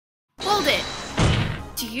Hold it!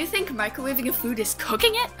 Do you think microwaving a food is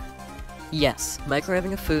cooking it? Yes,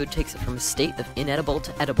 microwaving a food takes it from a state of inedible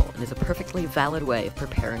to edible and is a perfectly valid way of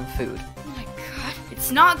preparing food. Oh my god,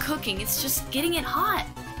 it's not cooking, it's just getting it hot.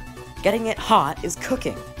 Getting it hot is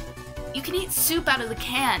cooking. You can eat soup out of the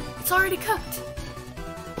can. It's already cooked.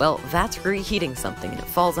 Well, that's reheating something, and it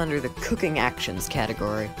falls under the cooking actions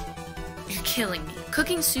category. You're killing me.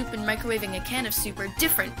 Cooking soup and microwaving a can of soup are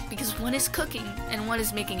different because one is cooking and one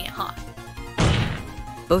is making it hot.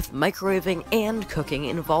 Both microwaving and cooking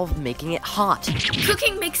involve making it hot.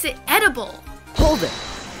 Cooking makes it edible. Hold it!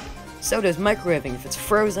 So does microwaving if it's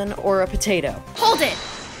frozen or a potato. Hold it!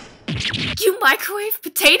 You microwave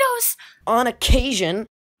potatoes? On occasion.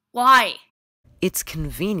 Why? It's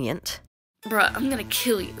convenient. Bruh, I'm gonna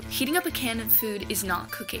kill you. Heating up a can of food is not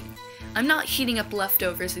cooking. I'm not heating up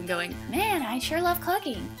leftovers and going, man, I sure love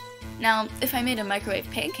cooking. Now, if I made a microwave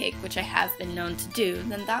pancake, which I have been known to do,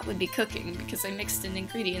 then that would be cooking because I mixed in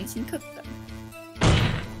ingredients and cooked them.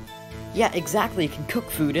 Yeah, exactly, you can cook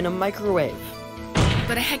food in a microwave.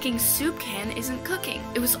 But a hecking soup can isn't cooking.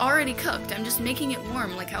 It was already cooked. I'm just making it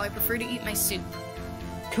warm like how I prefer to eat my soup.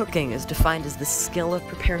 Cooking is defined as the skill of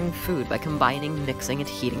preparing food by combining, mixing, and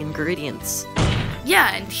heating ingredients.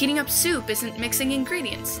 Yeah, and heating up soup isn't mixing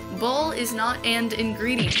ingredients. Bowl is not an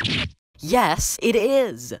ingredient. Yes, it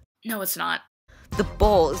is! No, it's not. The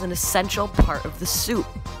bowl is an essential part of the soup.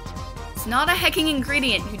 It's not a hecking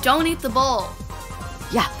ingredient. You don't eat the bowl.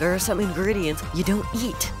 Yeah, there are some ingredients you don't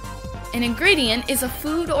eat. An ingredient is a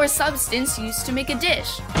food or substance used to make a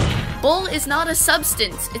dish. Bowl is not a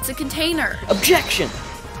substance, it's a container. Objection!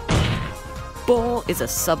 Bowl is a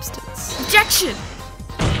substance. Objection!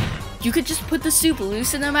 You could just put the soup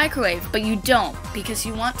loose in the microwave, but you don't, because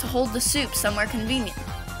you want to hold the soup somewhere convenient.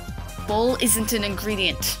 Bowl isn't an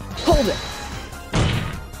ingredient. Hold it!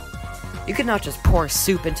 You could not just pour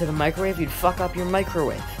soup into the microwave, you'd fuck up your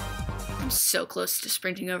microwave. I'm so close to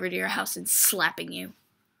sprinting over to your house and slapping you.